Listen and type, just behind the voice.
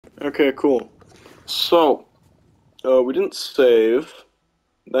Okay, cool. So, we didn't save.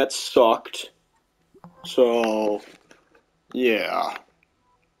 That sucked. So, yeah.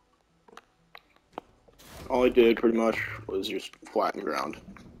 All I did pretty much was just flatten ground.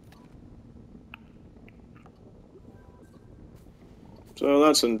 So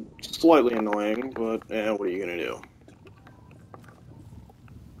that's slightly annoying, but what are you gonna do?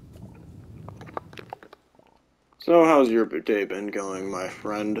 So how's your day been going, my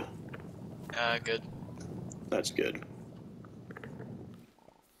friend? Good. That's good.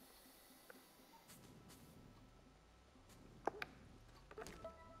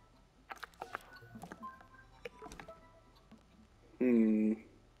 Hmm.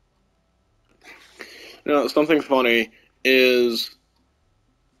 Something funny is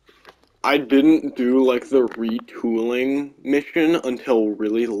I didn't do like the retooling mission until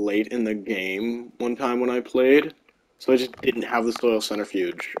really late in the game one time when I played. So I just didn't have the soil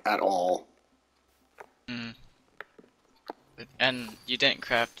centrifuge at all. Mm. And you didn't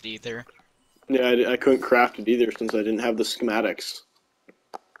craft it either. Yeah, I couldn't craft it either since I didn't have the schematics.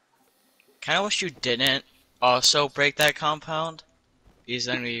 Kinda wish you didn't also break that compound, because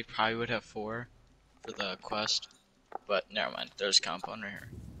then we probably would have 4 for the quest. But never mind, there's a compound right here.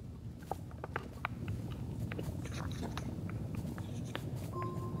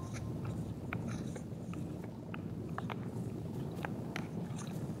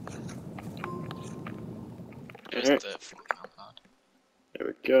 There's Alright, the full compound. there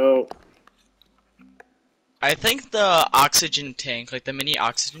we go. I think the oxygen tank, like the mini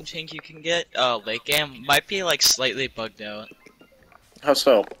oxygen tank you can get, late game, might be like slightly bugged out. How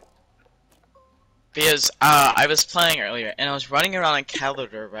so? Because I was playing earlier and I was running around on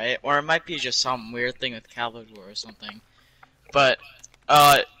Calidor, right? Or it might be just some weird thing with Calidor or something. But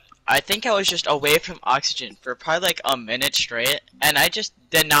uh, I think I was just away from oxygen for probably like a minute straight, and I just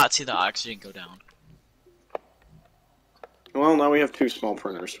did not see the oxygen go down. Well, now we have 2 small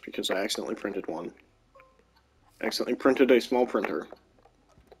printers because I accidentally printed one. Accidentally printed a small printer.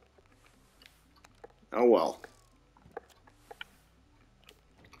 Oh well.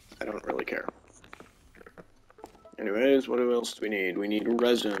 I don't really care. Anyways, what else do we need? We need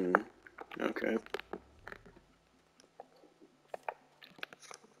resin. Okay.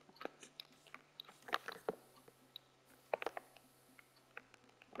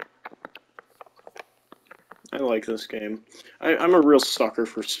 I like this game. I'm a real sucker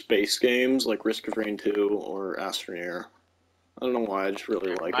for space games like Risk of Rain 2 or Astroneer. I don't know why, I just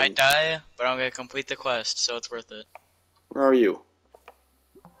really I like might them. die, but I'm gonna complete the quest, so it's worth it. Where are you?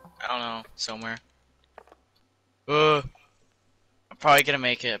 I don't know, somewhere. I'm probably gonna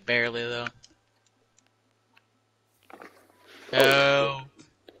make it, barely though. Oh,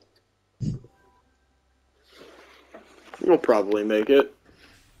 No. you'll probably make it.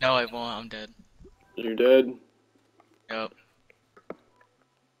 No, I won't, I'm dead. You're dead. Yep.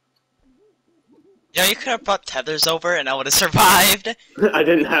 You know, you could have brought tethers over and I would have survived. I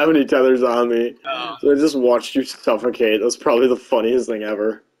didn't have any tethers on me, Oh. so I just watched you suffocate. That's probably the funniest thing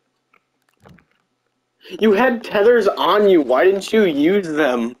ever. You had tethers on you. Why didn't you use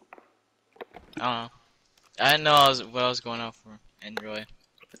them? I don't know. I didn't know what I was going out for. And really.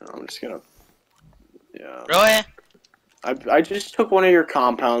 I'm just gonna. Yeah. Really? I just took one of your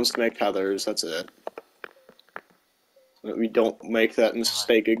compounds to make tethers. That's it. So that we don't make that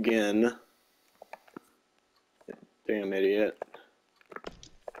mistake again. Damn idiot.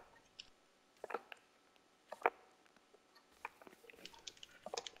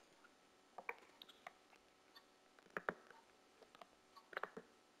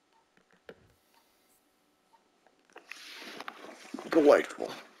 Delightful.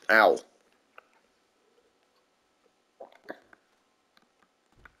 Ow.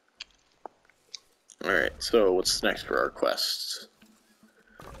 Alright, so what's next for our quests?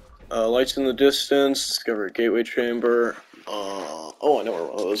 Lights in the distance, discover a gateway chamber. Oh, I know where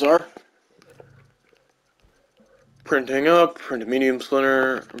one of those are. Printing up, print a medium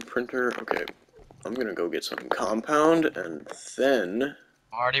splinter, printer. Okay, I'm gonna go get some compound, and then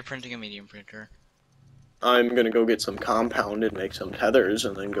I'm already printing a medium printer. I'm gonna go get some compound and make some tethers,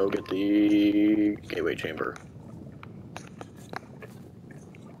 and then go get the gateway chamber.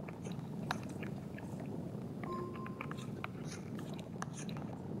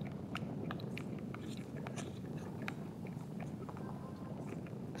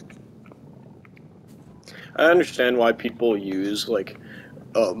 I understand why people use, like,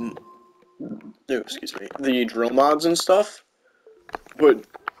 um, excuse me, the drill mods and stuff, but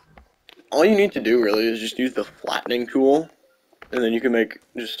all you need to do really is just use the flattening tool, and then you can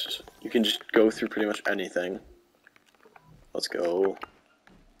you can just go through pretty much anything. Let's go.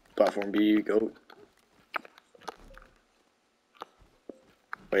 Platform B, go.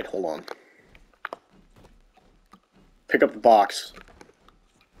 Wait, hold on. Pick up the box.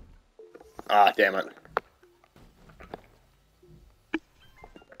 Ah, damn it. I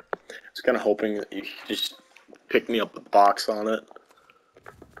was kind of hoping that you could just pick me up the box on it.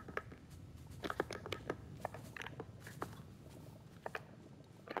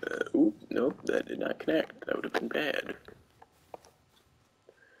 Oop, nope, that did not connect. That would have been bad.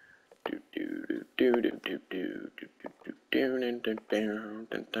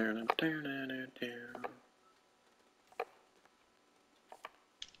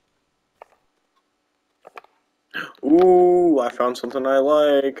 Ooh, I found something I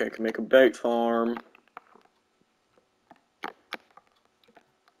like. I can make a bait farm.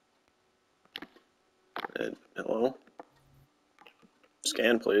 Hello?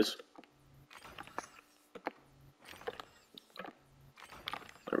 Scan, please.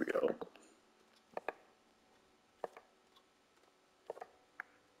 There we go.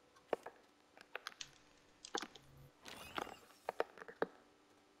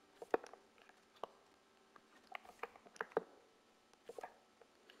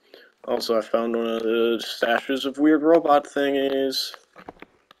 Also, I found one of the stashes of weird robot thingies.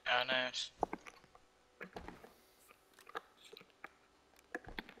 Oh, nice.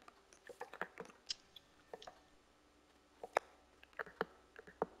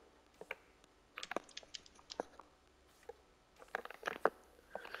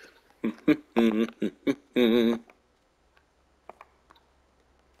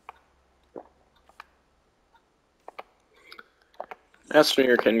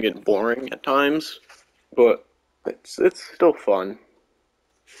 Astroneer can get boring at times, but it's still fun.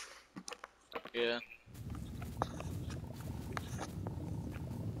 Yeah.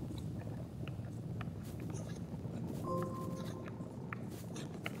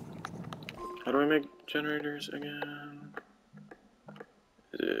 How do I make generators again?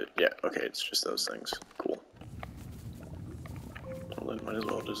 Yeah, okay, it's just those things. Cool. Well, then might as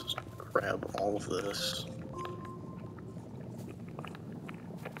well just grab all of this.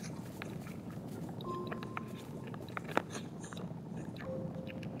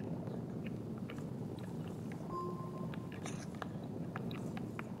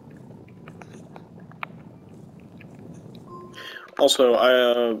 Also,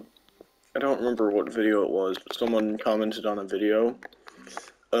 I don't remember what video it was, but someone commented on a video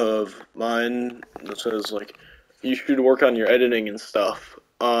of mine that says, like, you should work on your editing and stuff.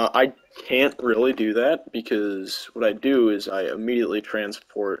 I can't really do that because what I do is I immediately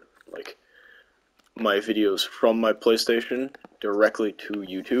transport, like, my videos from my PlayStation directly to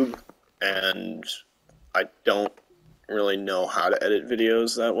YouTube, and I don't really know how to edit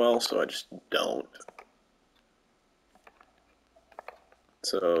videos that well, so I just don't.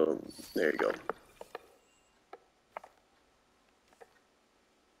 So, there you go.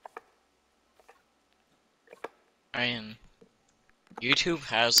 I mean, YouTube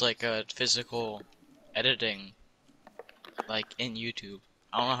has like a physical editing, like in YouTube.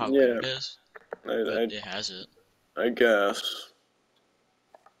 I don't know how good Yeah, it is, but I, it has it. I guess.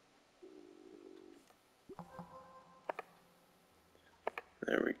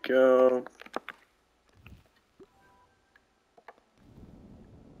 There we go.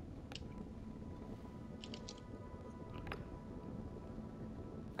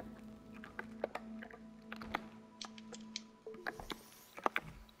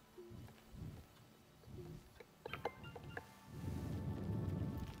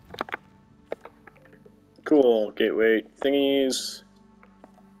 Cool, gateway thingies.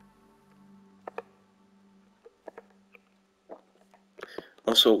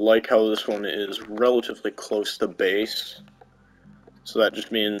 Also like how this one is relatively close to base. So that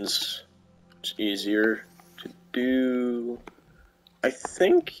just means it's easier to do. I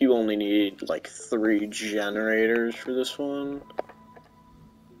think you only need like 3 generators for this one.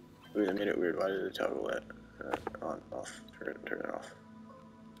 Wait a minute, weird. Why did it toggle that? On, off, turn it off.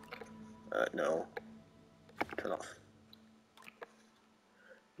 No. Turn off.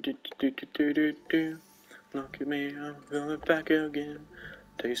 Do, do, do, do, do, do. Look at me, I'm going back again.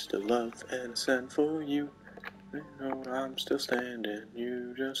 Taste of love and a scent for you. You know I'm still standing,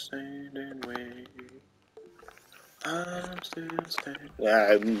 you just stand and wait. I'm still standing.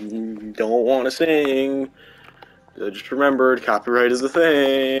 I don't want to sing. I just remembered copyright is a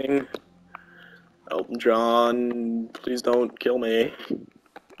thing. Elton John, please don't kill me.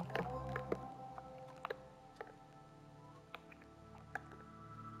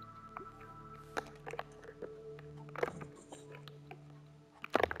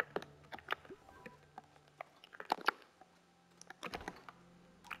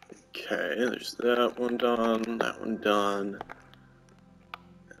 Okay, there's that one done, that one done.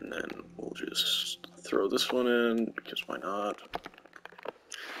 And then we'll just throw this one in, because why not?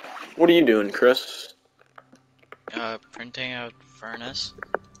 What are you doing, Chris? Printing a furnace.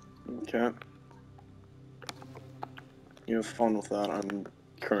 Okay. You have fun with that. I'm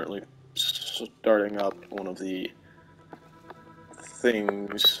currently starting up one of the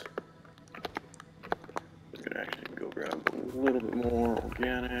things. I'm gonna actually go grab a little bit more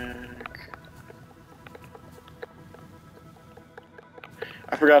organic.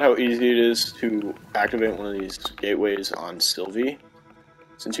 I forgot how easy it is to activate one of these gateways on Sylvie,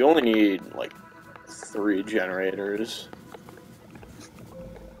 since you only need like 3 generators.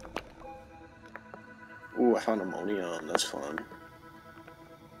 Ooh, I found ammonium. That's fun.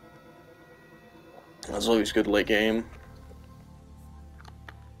 That's always good late game.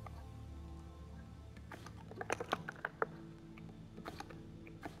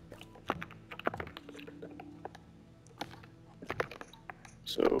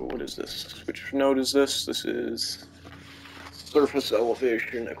 So what is this? Which node is this? This is surface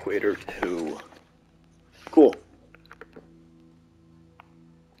elevation equator 2. Cool.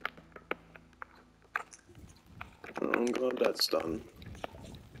 I'm glad that's done.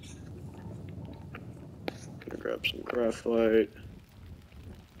 Gonna grab some graphite.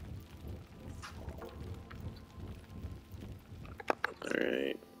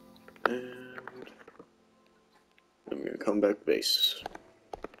 Alright. And I'm gonna come back base.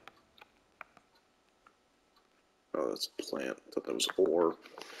 Oh, that's a plant. I thought that was ore.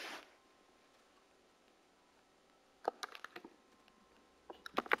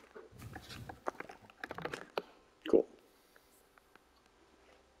 Cool.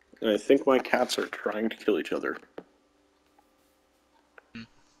 And I think my cats are trying to kill each other.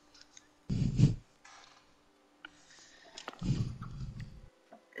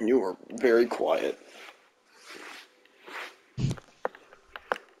 You are very quiet.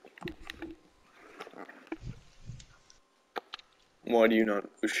 Why do you not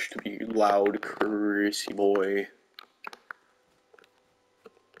wish to be loud, crazy boy?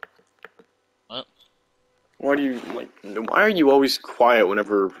 What? Why do you, like, why are you always quiet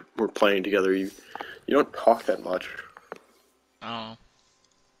whenever we're playing together? You don't talk that much. Oh.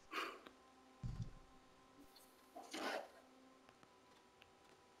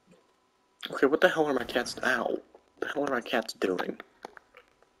 Okay, what the hell are my cats now? What the hell are my cats doing?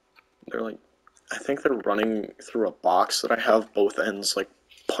 They're like, I think they're running through a box that I have both ends, like,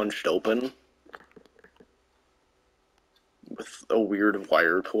 punched open. With a weird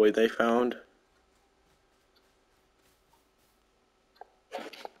wire toy they found.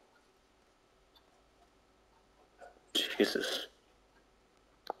 Jesus.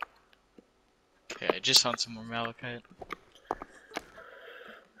 Okay, I just found some more malachite.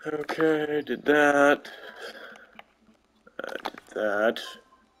 Okay, did that. Did that.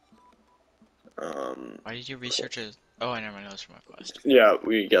 Why did you research it? Oh, I never mind. That was from my quest. Yeah,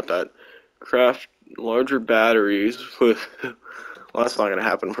 we get that. Craft larger batteries with... Well, that's not gonna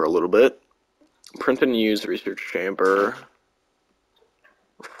happen for a little bit. Print and use research chamber.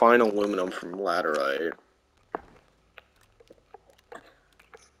 Refine aluminum from laterite.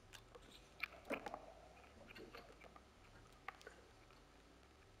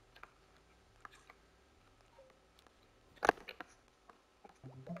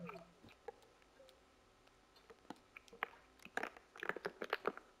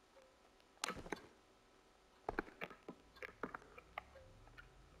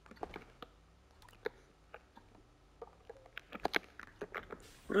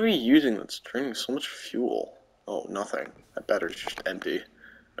 What are we using that's draining so much fuel? Oh, nothing. That battery's just empty.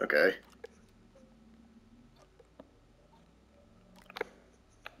 Okay.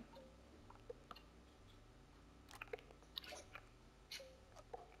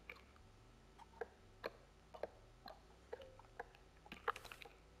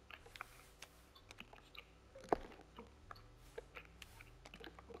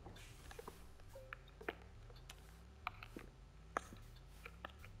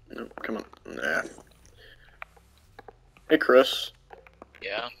 No, come on. Nah. Hey, Chris.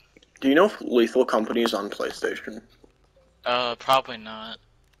 Yeah. Do you know if Lethal Company's on PlayStation? Probably not.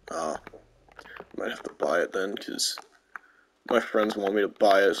 Uh, might have to buy it then, because my friends want me to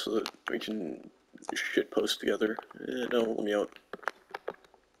buy it so that we can shitpost together. No, let me out.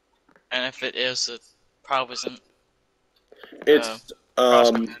 And if it is, it probably isn't It's,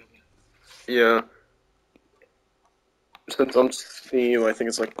 cross-compatible. yeah. Since on Steam, I think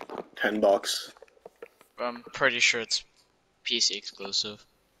it's like $10. I'm pretty sure it's PC exclusive.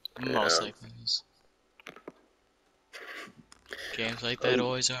 Most Yeah. likely is. Games like that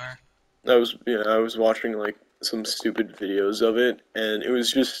always are. I was watching like some stupid videos of it, and it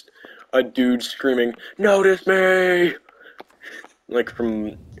was just a dude screaming, "Notice me!" like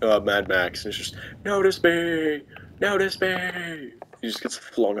from Mad Max. And it's just, "Notice me! Notice me!" He just gets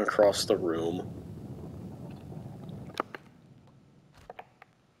flung across the room.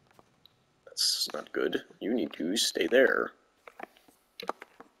 That's not good. You need to stay there.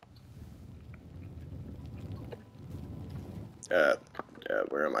 Uh,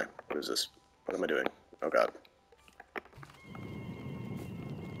 where am I? What is this? What am I doing? Oh god.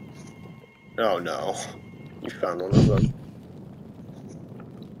 Oh no. You found one of them.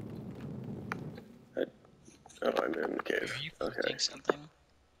 I, oh, I'm in the Are cave. you Okay. posting something?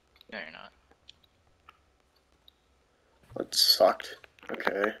 No, you're not. That sucked.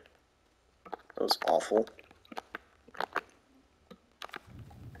 Okay. That was awful.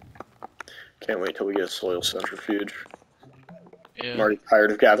 Can't wait till we get a soil centrifuge. I'm Yeah. already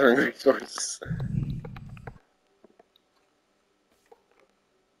tired of gathering resources.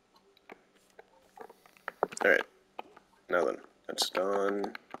 Alright. Now then. That's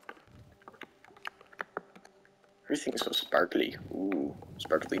done. Everything's so sparkly. Ooh.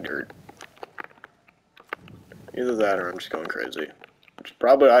 Sparkly dirt. Either that or I'm just going crazy. Which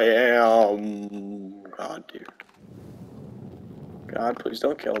probably I am. God, dude. God, please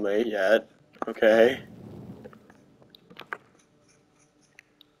don't kill me yet. Okay.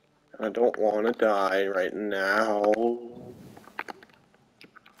 I don't want to die right now.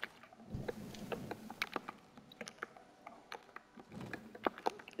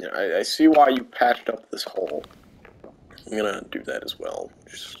 Yeah, I see why you patched up this hole. I'm gonna do that as well.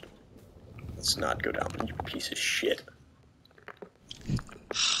 Just let's not go down, you piece of shit.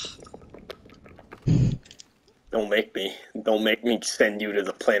 Don't make me. Don't make me send you to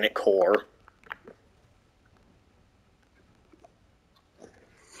the planet core.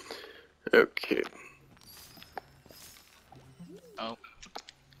 Okay. Oh,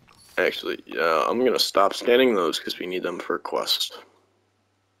 Actually, yeah, I'm gonna stop scanning those because we need them for a quest.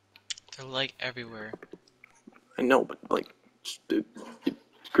 they're like everywhere. I know, but like,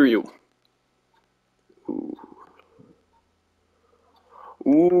 screw you. Ooh.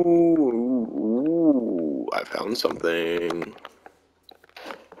 Ooh, I found something.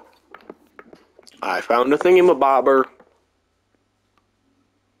 I found a thingamabobber.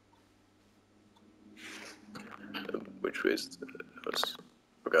 Which way is this?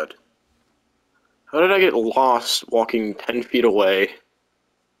 Oh god. How did I get lost walking 10 feet away?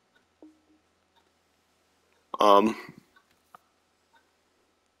 Um,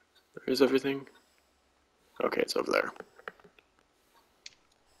 where's everything? Okay, it's over there.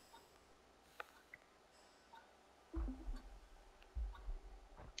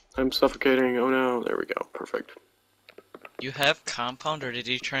 I'm suffocating. Oh no. There we go. Perfect. You have compound, or did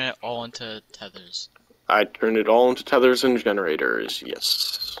you turn it all into tethers? I turned it all into tethers and generators.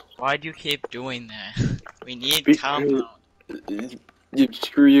 Yes. Why do you keep doing that? We need Because compound.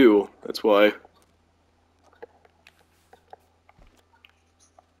 screw you. That's why.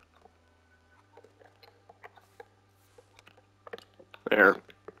 There.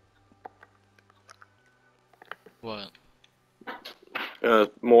 What?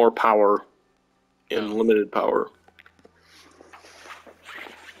 More power in No. limited power.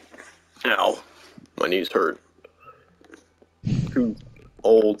 Ow. My knees hurt. Too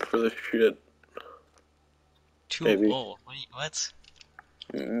old for this shit. Too Maybe. old. Wait, what?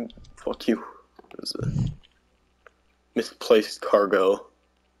 Fuck you. This is a misplaced cargo.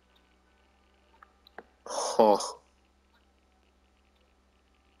 Huh.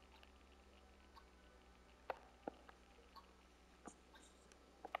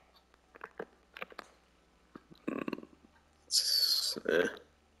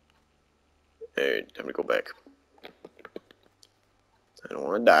 Hey, time to go back. I don't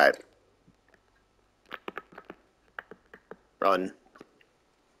want to die. Run.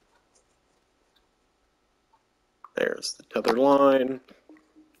 There's the tether line.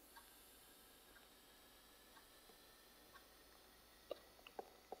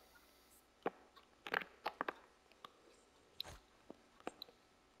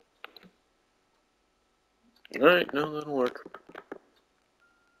 Alright, no, that'll work.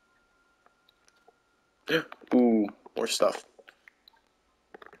 Ooh, more stuff.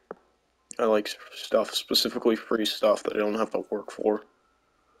 I like stuff, specifically free stuff that I don't have to work for.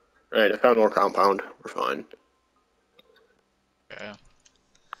 Alright, I found more compound. We're fine. Yeah.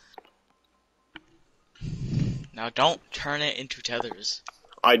 Now don't turn it into tethers.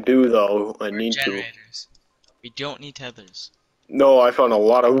 I do, though. I Or need to. generators. We don't need tethers. No, I found a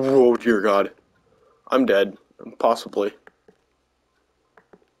lot of. Oh, dear God. I'm dead. Possibly.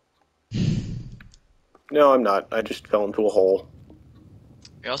 No, I'm not. I just fell into a hole.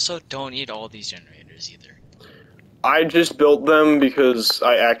 We also don't need all these generators either. I just built them because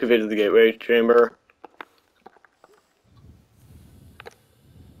I activated the gateway chamber.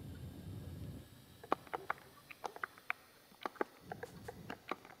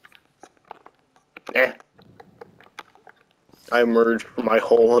 Eh. I emerged from my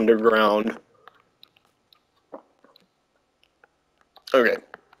hole underground. Okay.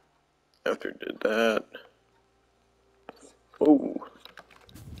 After I did that. Oh.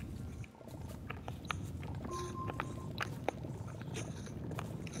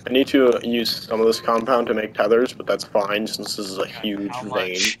 I need to use some of this compound to make tethers, but that's fine since this is a God, huge how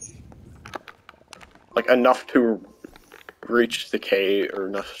vein. much? Like, enough to reach the cave, or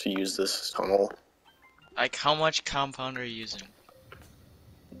enough to use this tunnel. Like, how much compound are you using?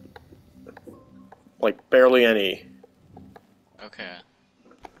 Like, barely any. Okay.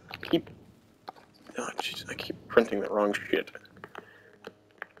 Keep... Oh, jeez, I keep printing the wrong shit.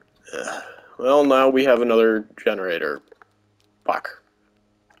 Well, now we have another generator. Fuck.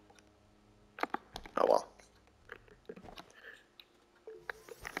 Oh well.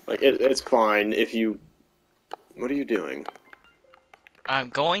 Like, it's fine if you... What are you doing? I'm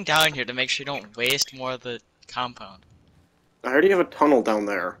going down here to make sure you don't waste more of the compound. I already have a tunnel down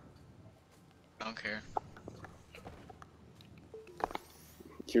there. I don't care.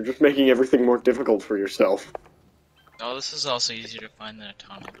 You're just making everything more difficult for yourself. No, this is also easier to find than a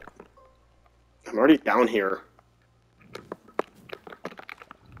tunnel. I'm already down here.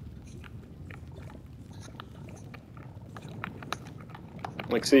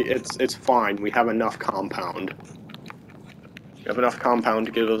 Like, see, it's fine. We have enough compound. We have enough compound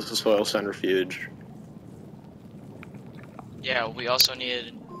to give us a soil centrifuge. Yeah, we also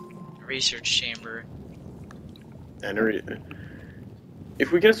need a research chamber. And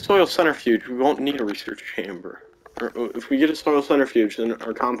if we get a soil centrifuge, we won't need a research chamber. Or, if we get a soil centrifuge, then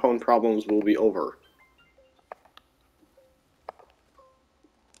our compound problems will be over.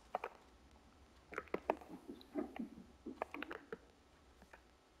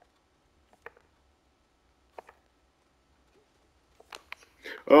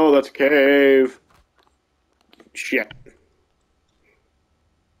 Oh, that's a cave. Shit.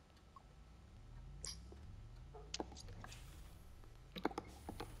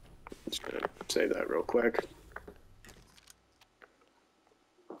 Just gonna save that real quick.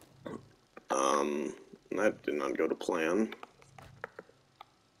 That did not go to plan.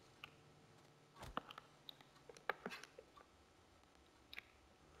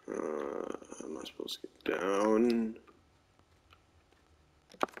 Am I supposed to get down?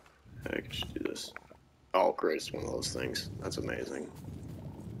 I can just do this. Oh, great, it's one of those things. That's amazing.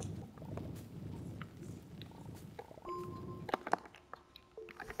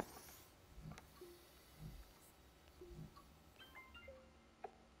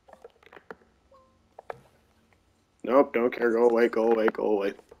 Nope, don't care. Go away, go away, go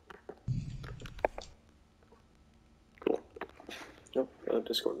away. Cool. Nope, got a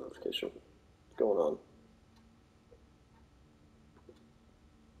Discord notification. What's going on?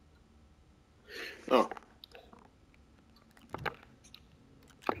 Oh.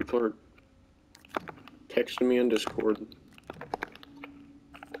 People are texting me on Discord.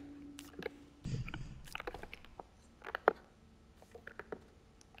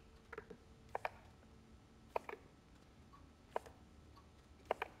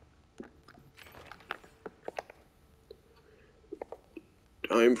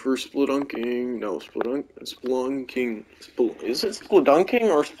 Time for splunking. No, spelunking. Is it splunking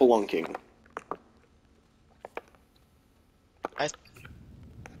or spelunking?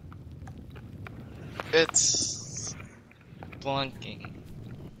 It's blunking.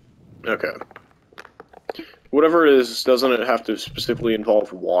 Okay. Whatever it is, doesn't it have to specifically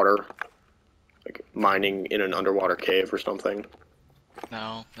involve water? Like mining in an underwater cave or something?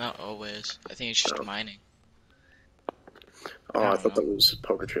 No, not always. I think it's just No. mining. Oh, I I don't thought know. that was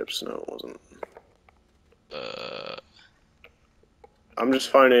poker chips. No, it wasn't. Uh, I'm just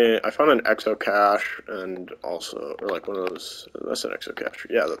finding. I found an exocache and also, or like one of those. That's an exocache.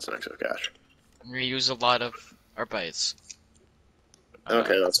 Yeah, that's an exocache. we use a lot of our bytes.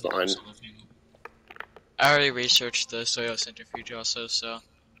 Okay, that's fine. I already researched the soil centrifuge also, so.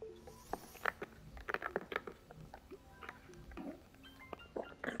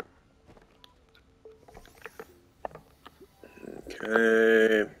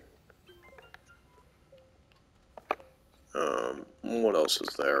 Okay. What else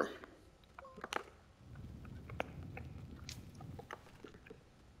is there?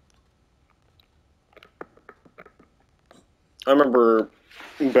 I remember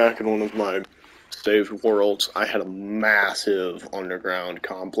back in one of my Saved Worlds, I had a massive underground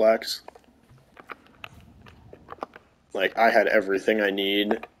complex. Like, I had everything I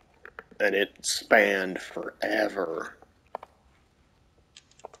need, and it spanned forever.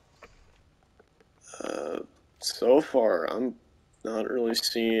 So far, I'm not really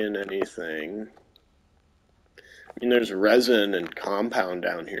seeing anything. I mean, there's resin and compound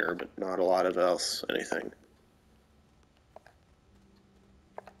down here, but not a lot of else, anything.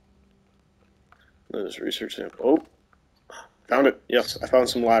 There's research sample. Oh, found it. Yes, I found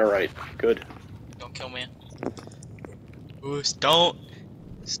some laterite. Good. Don't kill me. Ooh, don't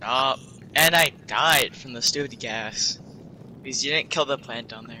stop. And I died from the stupid gas because you didn't kill the plant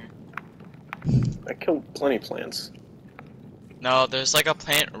down there. I killed plenty of plants. No, there's like a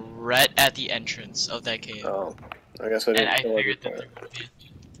plant right at the entrance of that cave. Oh, I guess I And didn't I kill every figured that plant. there would be.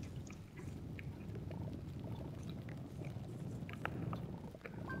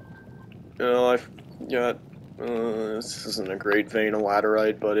 I've got. This isn't a great vein of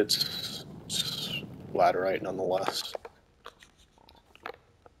laterite, but it's laterite nonetheless.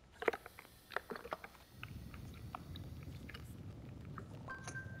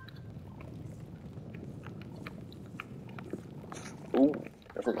 Ooh,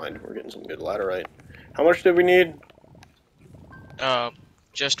 never mind. We're getting some good laterite. How much did we need?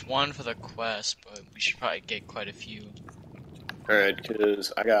 Just one for the quest, but we should probably get quite a few. Alright,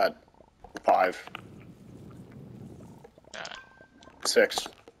 because I got 5. Uh, 6.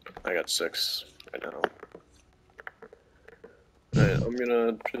 I got 6 right now. Alright, I'm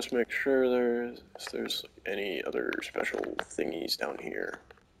gonna just make sure there's any other special thingies down here.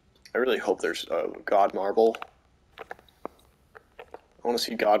 I really hope there's a God Marble. I want to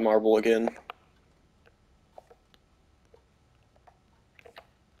see God Marble again.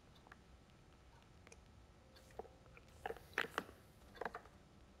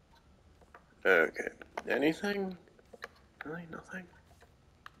 Okay. Anything? Really? Nothing?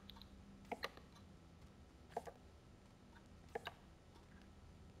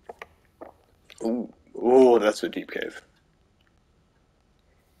 Ooh. Ooh, that's a deep cave.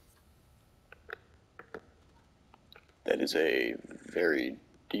 That is a very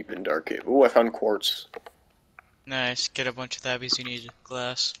deep and dark cave. Ooh, I found quartz. nice. Get a bunch of that because you need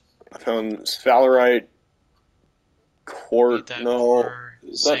glass. I found sphalerite, Need quartz. that No, for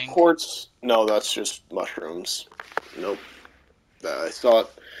is that zinc. quartz? No, that's just mushrooms. Nope. I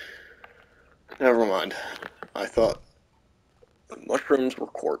thought. Never mind. I thought the mushrooms were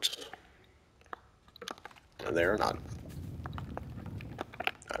quartz, and they are not.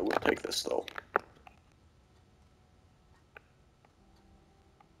 I will take this though.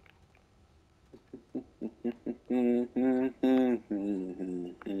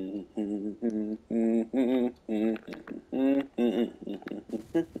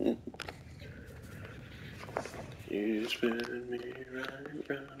 You spin me right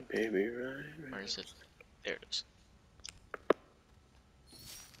round, baby, right round. Where is it? There it is.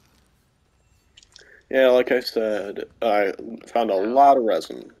 Yeah, like I said, I found a lot of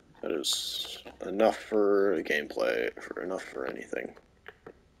resin. That is enough for gameplay, enough for anything.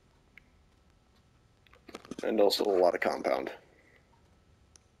 And also a lot of compound.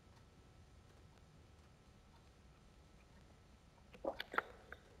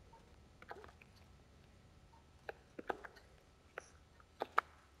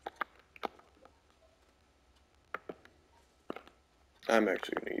 I'm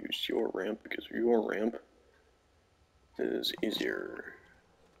actually going to use your ramp because your ramp is easier.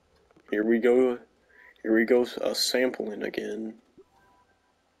 Here we go. Here we go, sampling again.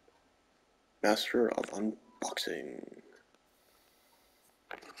 Master of unboxing.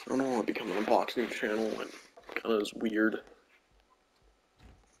 I don't know, want to become an unboxing channel. It kind of is weird.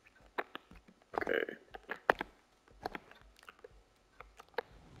 Okay.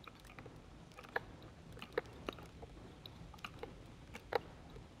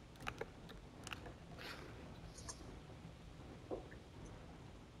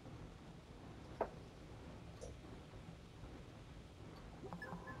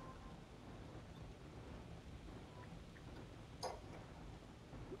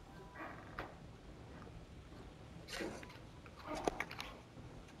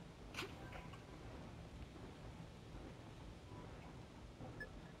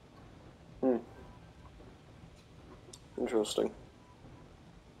 Hmm. Interesting.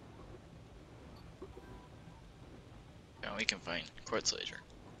 Yeah, we can find quartz later.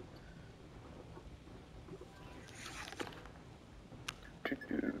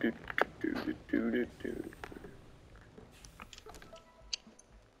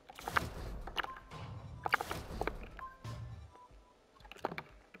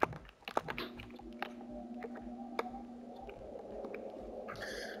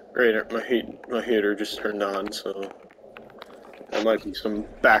 Great, my heater just turned on, so that might be some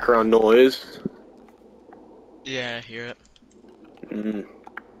background noise. Yeah, I hear it. Mm,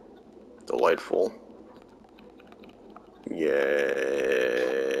 delightful.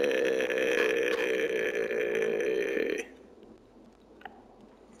 Yay.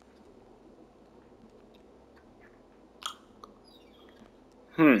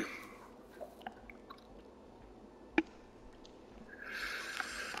 Hmm.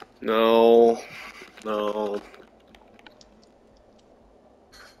 No. No.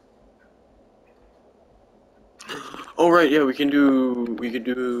 Oh right, yeah, we can do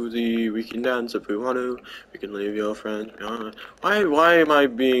the we can dance if we want to. We can leave your friends behind. Why am I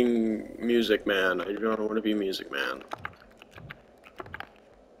being Music Man? I don't want to be Music Man.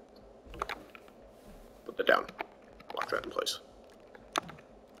 Put that down. Lock that in place.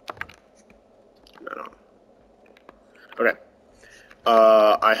 That on. Okay.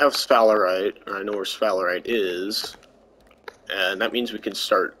 I have sphalerite, or I know where sphalerite is, and that means we can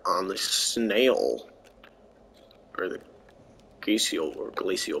start on the snail, or the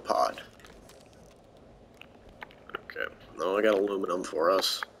glacial pod. Okay. Oh, I got aluminum for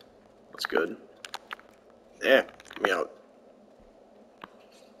us. That's good. Yeah, get me out.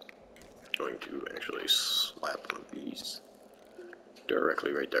 Going to actually slap one of these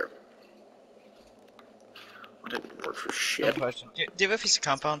directly right there. That didn't work for No shit. question. Do you have a piece of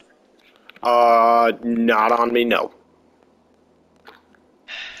compound? Not on me, no.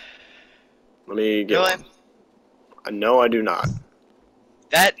 Let me get Really? one. No, I do not.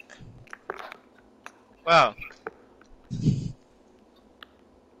 That. Wow.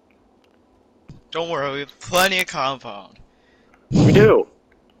 Don't worry, we have plenty of compound. We do.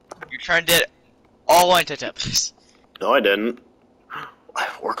 You turned it all into tips. No, I didn't.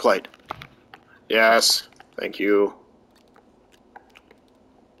 Work light. Yes, thank you.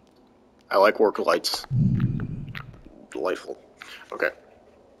 I like work lights. Delightful. Okay.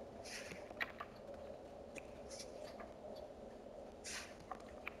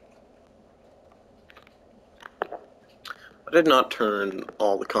 I did not turn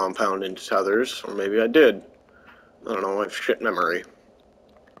all the compound into tethers, or maybe I did. I don't know, I have shit memory.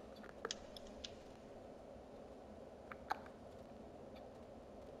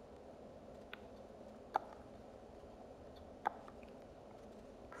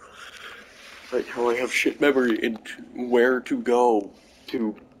 Like how I have shit memory into where to go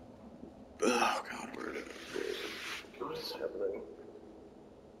to. Oh god, what is happening?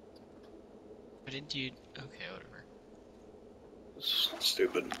 What did you? Okay, whatever. This is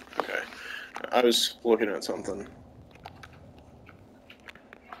stupid. Okay. I was looking at something.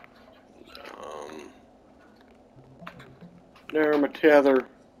 Um, there, my tether.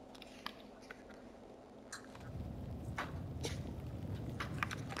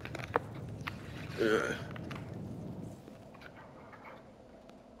 Ugh.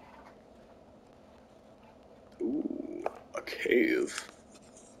 Ooh, a cave.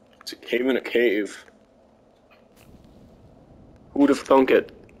 It's a cave in a cave. Who would have thunk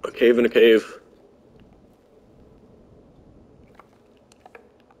it? A cave in a cave.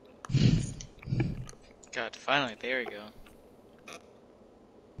 God, finally, there we go.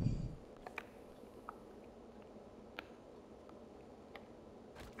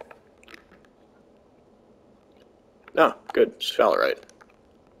 Ah, good. Sphalerite.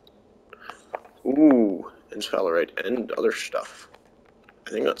 Ooh, and sphalerite and other stuff. I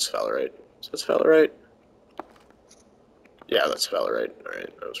think that's sphalerite. Is that sphalerite? Yeah, that's sphalerite.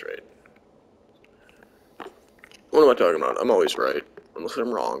 Alright, I was right. What am I talking about? I'm always right. Unless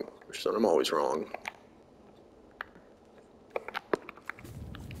I'm wrong. Which then I'm always wrong.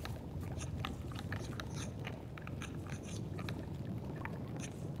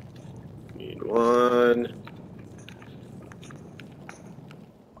 Need 1,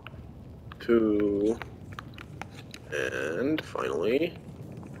 2, and finally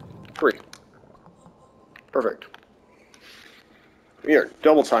 3. Perfect. We are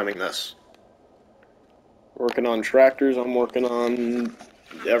double timing this. Working on tractors, I'm working on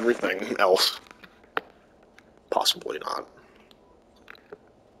everything else. Possibly not.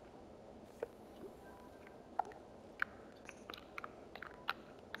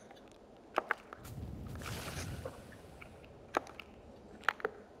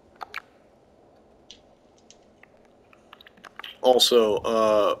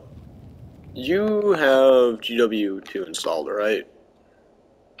 Also, you have GW2 installed, right?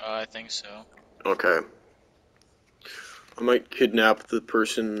 I think so. Okay. I might kidnap the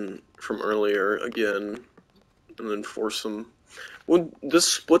person from earlier again and then force them. Would this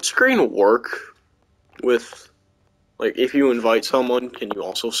split screen work with Like, if you invite someone, can you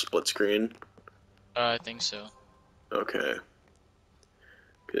also split screen? I think so. Okay.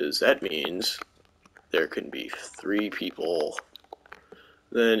 Because that means there can be 3 people.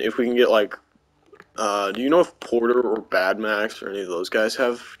 Then if we can get, like, do you know if Porter or Bad Max or any of those guys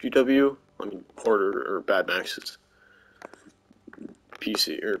have GW? I mean, Porter or Bad Max's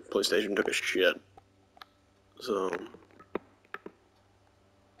PC or PlayStation took a shit. So,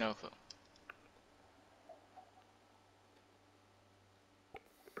 No clue.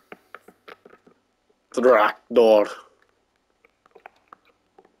 Tractor.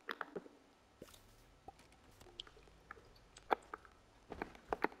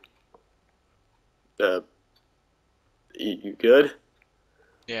 You good?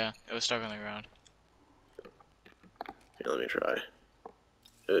 Yeah, it was stuck on the ground. Here, let me try.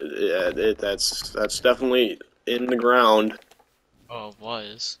 That's definitely in the ground. Oh, it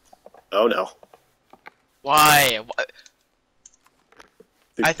was. Oh no. Why?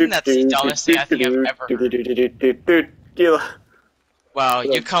 I think that's the dumbest thing I think I've ever heard. Wow,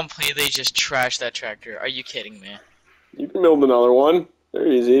 you completely just trashed that tractor. Are you kidding me? You can build another one. They're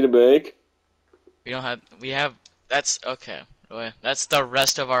easy to make. We have, that's, okay. That's the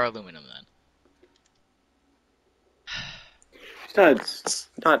rest of our aluminum then. It's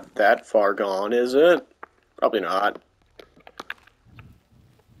not that far gone, is it? Probably not.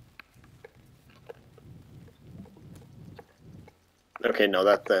 Okay, no,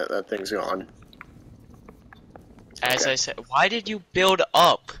 that thing's gone. As Okay. I said, why did you build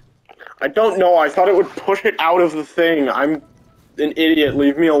up? I don't know. I thought it would push it out of the thing. I'm an idiot.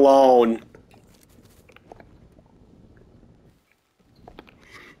 Leave me alone.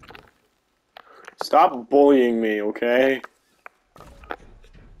 Stop bullying me, okay?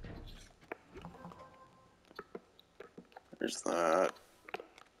 There's that.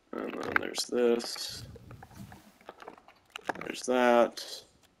 And then there's this. There's that.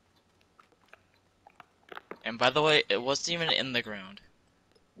 And by the way, it wasn't even in the ground.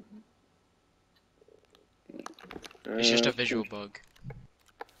 It's just a visual bug.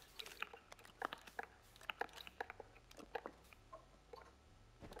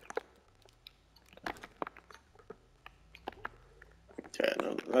 Okay,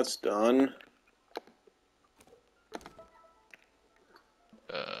 no, that's done.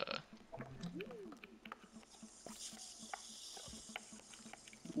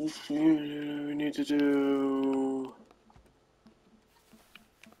 We need to do.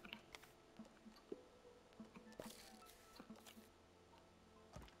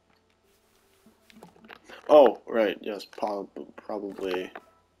 Oh, right. Yes, probably.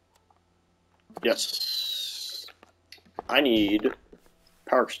 Yes. I need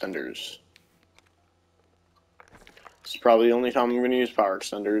power extenders. This is probably the only time I'm going to use power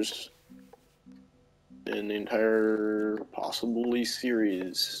extenders in the entire possibly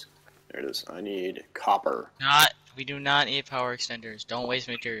series. There it is. I need copper. We do not need power extenders. Don't waste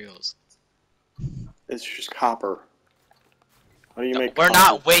materials. It's just copper. How do you make We're copper?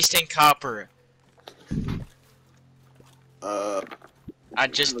 not wasting copper. Uh,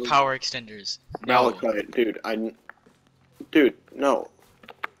 Just power extenders. No. malachite, dude, no.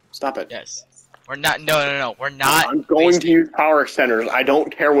 Stop it. Yes. We're not. No. We're not. I'm going to use power extenders. I don't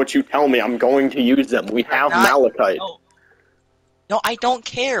care what you tell me. I'm going to use them. We have malachite. No, I don't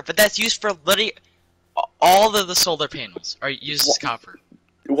care. But that's used for literally all of the solar panels. Are uses copper.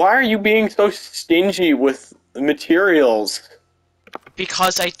 Why are you being so stingy with materials?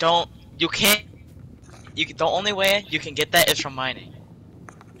 Because I don't. You can't. The only way you can get that is from mining.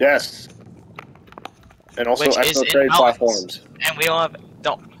 Yes. And also Which is extra in trade mountains. platforms. And we don't have.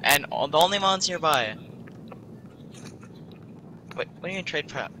 And the only mountains nearby. Wait, what do you mean trade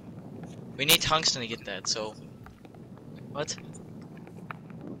prep? We need tungsten to get that, so. What?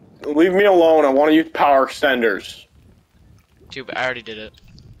 Leave me alone. I want to use power extenders. Dude, I already did it.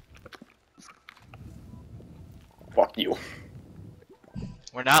 Fuck you.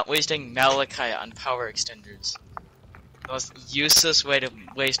 We're not wasting malachite on power extenders. The most useless way to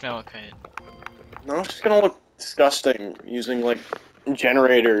waste malachite. No, it's just gonna look disgusting using, like,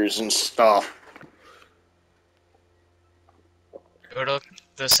 generators and stuff. It would look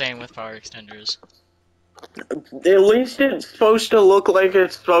the same with power extenders. At least it's supposed to look like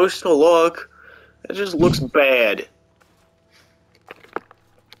it's supposed to look. It just looks bad.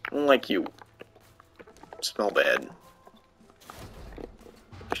 I don't like you. Smell bad.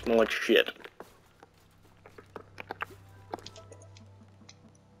 You smell like shit.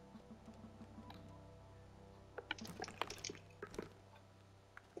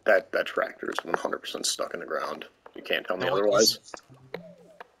 That tractor is 100% stuck in the ground. You can't tell me otherwise.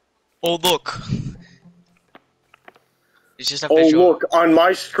 Oh look! It's just a Oh, visual. look, on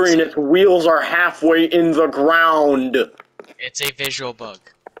my screen, its wheels are halfway in the ground. It's a visual bug.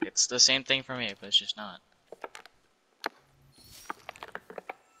 It's the same thing for me, but it's just not.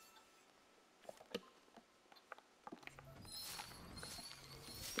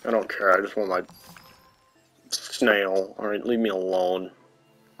 I don't care, I just want my snail. Alright, leave me alone.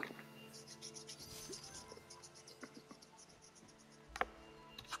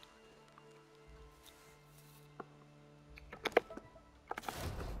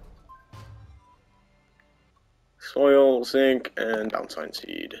 Soil, zinc, and downside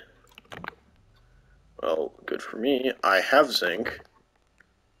seed. Well, good for me. I have zinc.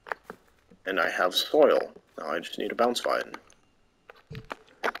 And I have soil. Now I just need a bounce vine.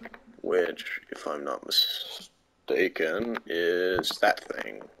 Which, if I'm not mistaken, is that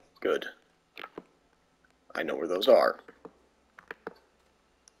thing. Good. I know where those are.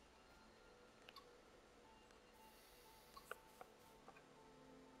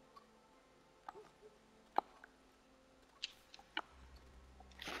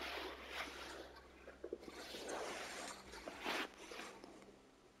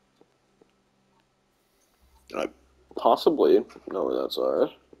 I possibly know where those are.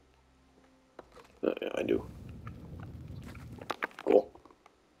 Yeah, I do. Cool.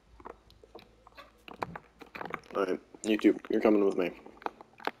 Alright, you two, you're coming with me.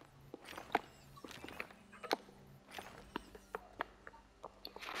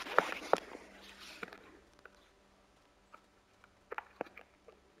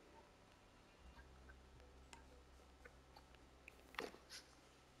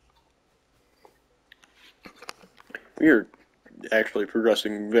 We are actually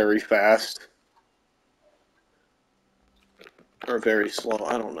progressing very fast. Or very slow.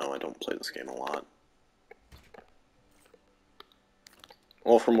 I don't know. I don't play this game a lot.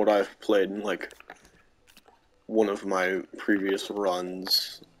 Well, from what I've played in, like, one of my previous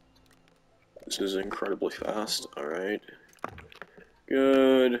runs, this is incredibly fast. Alright.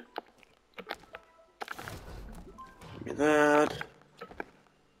 Good. Give me that.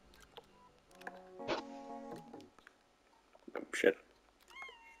 Oh, shit.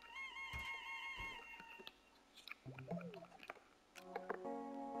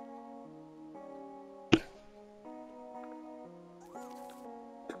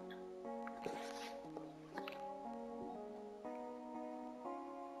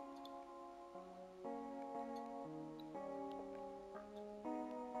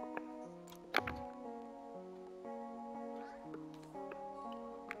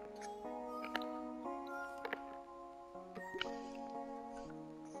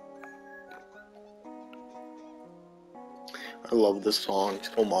 I love this song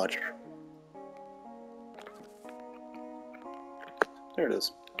so much. There it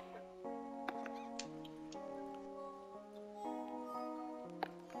is.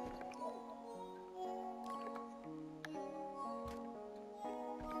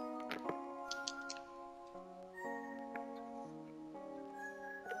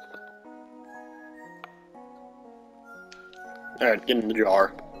 Alright, get in the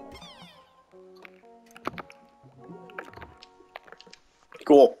jar.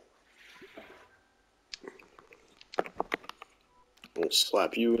 Cool. We'll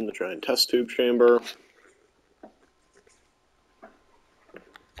slap you in the giant test tube chamber.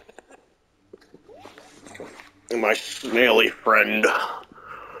 My snaily friend.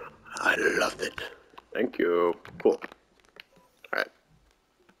 I love it. Thank you. Cool. Alright.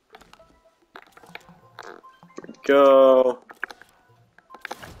 Here we go.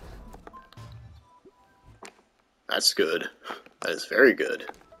 That's good. That is very good.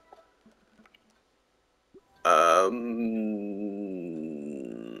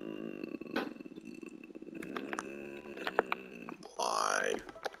 Why?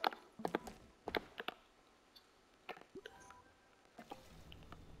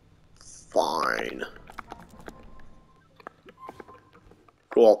 Fine.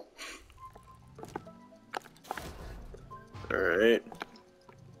 Cool. Alright.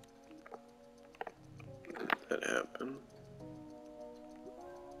 That happened.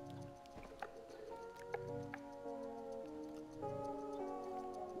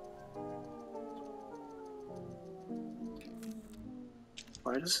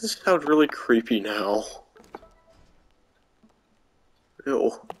 Why does this sound really creepy now?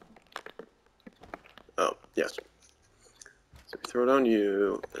 Ew. Oh, yes. So we throw it on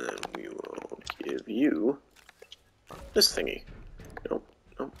you, and then we will give you this thingy. Nope,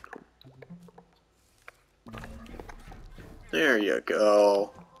 nope, nope. There you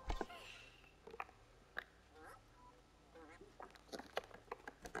go.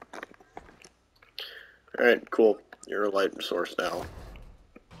 Alright, cool. You're a light source now.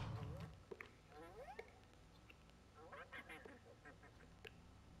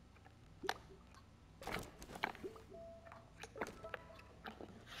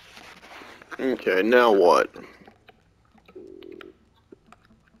 Okay, now what?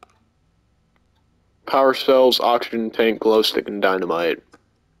 Power cells, oxygen tank, glow stick, and dynamite.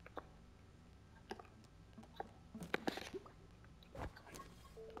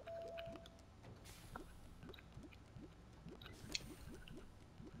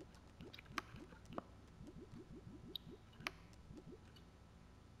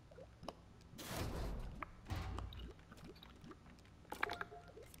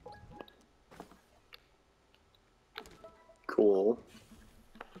 Cool.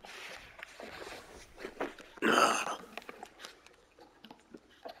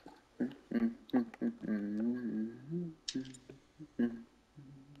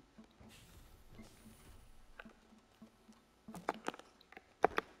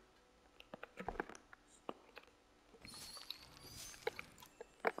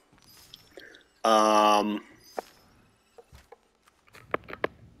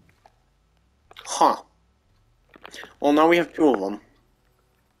 Huh. Well, now we have two of them.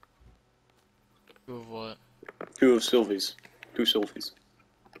 Two of what? Two of Sylvie's. Two Sylvies.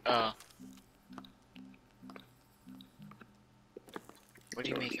 What do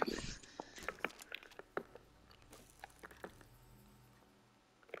you make him?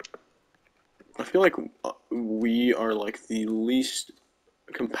 I feel like we are like the least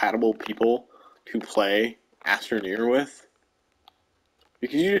compatible people to play Astroneer with.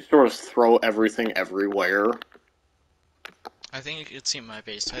 Because you just sort of throw everything everywhere. I think you could see my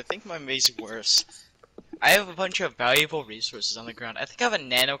base. I think my base is worse. I have a bunch of valuable resources on the ground. I think I have a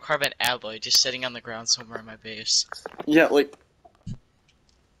nanocarbon alloy just sitting on the ground somewhere in my base. Yeah, like...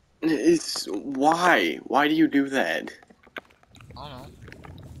 It's... Why? Why do you do that? I don't know.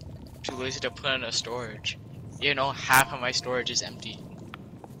 Too lazy to put in a storage. You know, half of my storage is empty.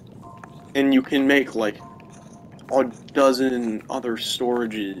 And you can make, like, a dozen other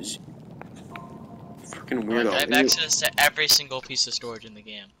storages. Freaking Like, I have weirdo. access to every single piece of storage in the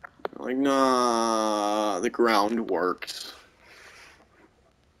game. Like, nah, the ground works.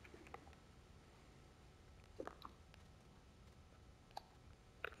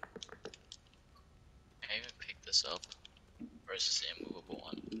 I even picked this up. Or is this an immovable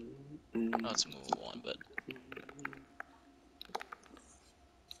one? No, it's a movable one, but...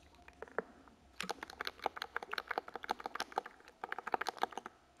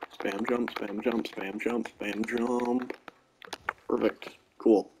 Spam jump, spam jump, spam jump, spam jump. Perfect.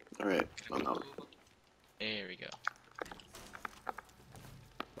 Cool. Alright, I'm out. There we go.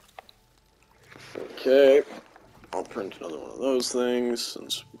 Okay. I'll print another one of those things,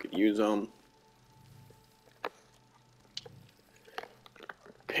 since we could use them.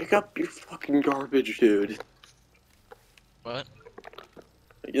 Pick up your fucking garbage, dude. What?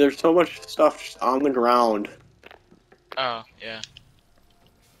 There's so much stuff just on the ground. Oh, yeah.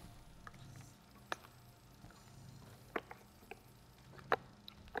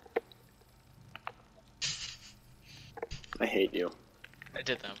 I hate you. I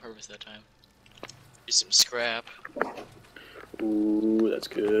did that on purpose that time. Use some scrap. Ooh, that's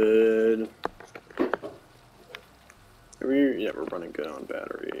good. Yeah, we're running good on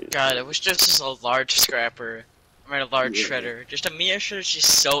batteries. God, I wish this was a large scrapper. I mean, a large Yeah. shredder. Just a meter shredder is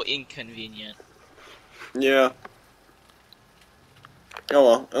just so inconvenient. Yeah. Oh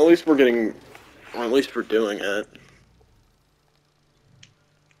well, at least we're getting, or at least we're doing it.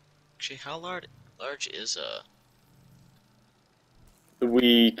 Actually, how large is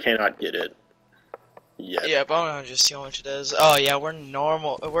We cannot get it yet. Yeah, but I want to just see how much it is. Oh yeah, we're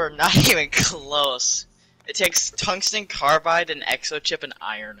normal. We're not even close. It takes tungsten carbide, an exochip, and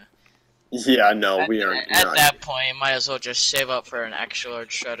iron. Yeah, no, we are At not. that point, might as well just save up for an extra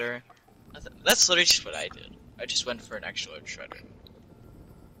large shredder. That's literally just what I did. I just went for an extra large shredder.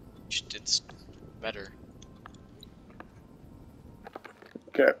 It's better.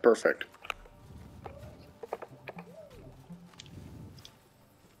 Okay, perfect.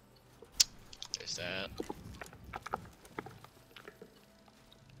 There's that.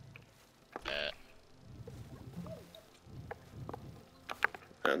 That.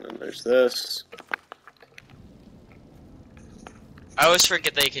 And then there's this. I always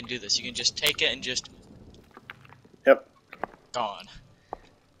forget that you can do this. You can just take it and just Yep. gone.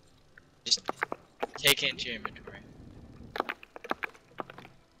 Just take it into your inventory.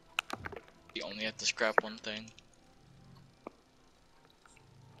 You only have to scrap one thing.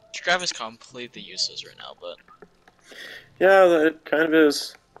 Scrap is completely useless right now, but Yeah, it kind of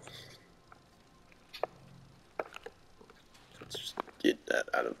is.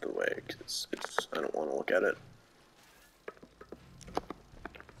 the way, because I don't want to look at it.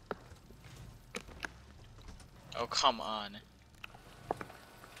 Oh, come on.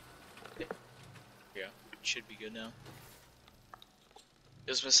 Yeah, should be good now.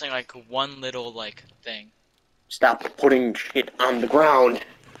 It was missing like one little like thing. Stop putting shit on the ground.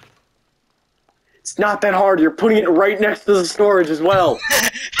 It's not that hard. You're putting it right next to the storage as well.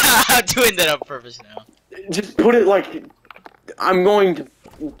 I'm doing that on purpose now. Just put it like I'm going to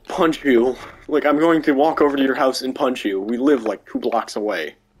punch you. Like I'm going to walk over to your house and punch you. We live like 2 blocks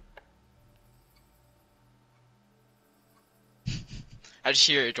away. I just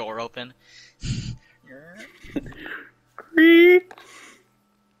hear your door open. Creak.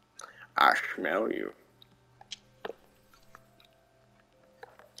 I smell you.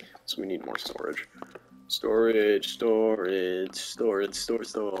 So we need more storage. Storage.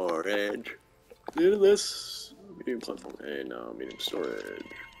 Do this. Medium platform A, no, medium storage.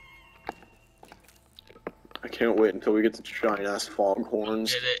 I can't wait until we get to giant ass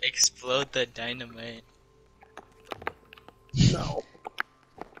foghorns. Did it explode the dynamite? No.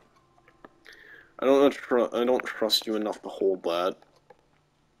 I don't trust you enough to hold that.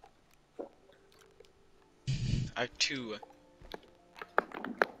 I have 2.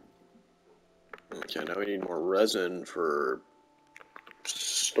 Okay, now we need more resin for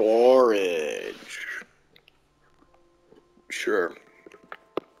storage. Sure.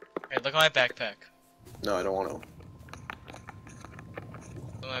 Hey, look at my backpack. No, I don't want to.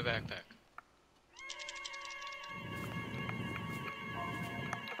 Look at my backpack.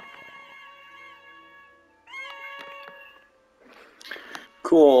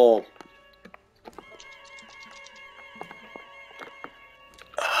 Cool.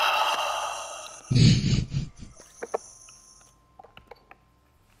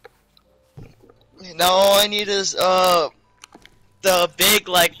 No, all I need is the big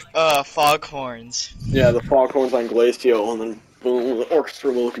like foghorns. Yeah, the foghorns on Glacio, and then boom, the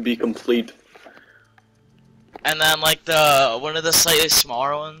orchestra will be complete. And then like one of the slightly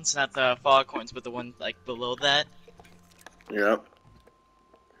smaller ones, not the foghorns, but the one like below that. Yep.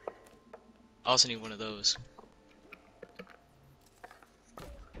 I also need one of those.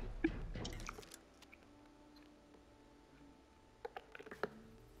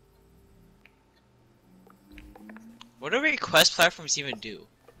 What do request platforms even do?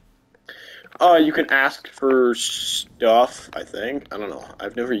 You can ask for stuff, I think. I don't know.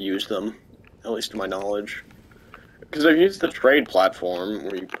 I've never used them, at least to my knowledge. Because I've used the trade platform,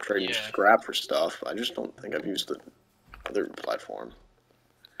 where you trade scrap for stuff. I just don't think I've used the other platform.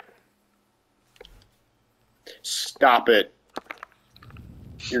 Stop it.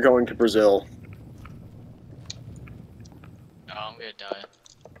 You're going to Brazil. Oh, I'm gonna die.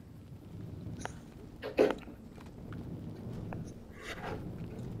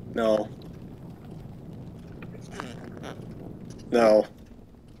 No. No.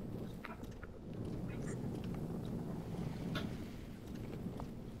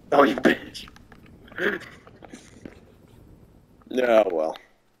 Oh, you bitch. Yeah, well.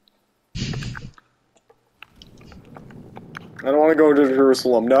 I don't want to go to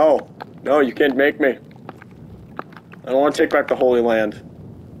Jerusalem. No. No, you can't make me. I don't want to take back the Holy Land.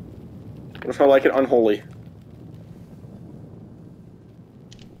 What if I like it unholy?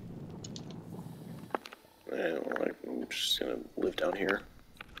 I'm just gonna live down here.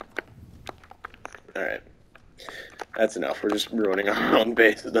 Alright. That's enough. We're just ruining our own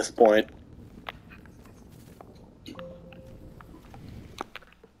base at this point.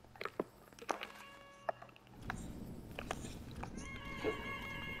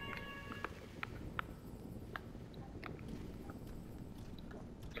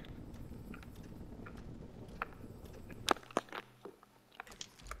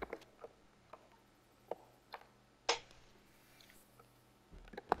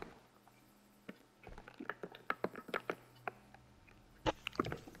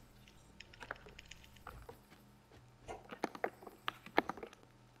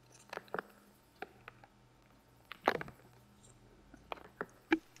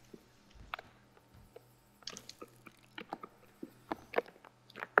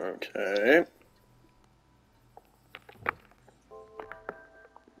 Okay.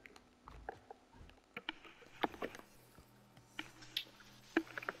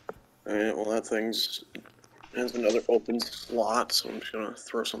 Alright, well that thing's has another open slot, so I'm just gonna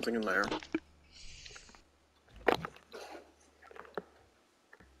throw something in there.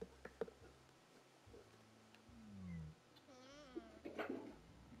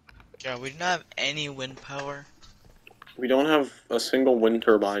 Yeah, we don't have any wind power. We don't have a single wind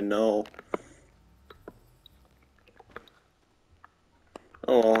turbine, no.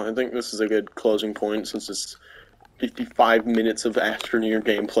 Oh, well, I think this is a good closing point since it's 55 minutes of Astroneer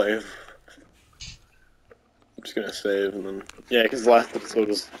gameplay. I'm just gonna save and then yeah, because the last episode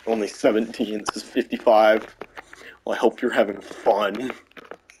was only 17, this is 55. Well, I hope you're having fun.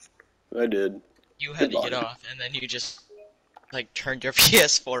 I did. You had to get Goodbye. off, and then you just like turned your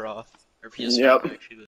PS4 off or PS5 Yep. actually.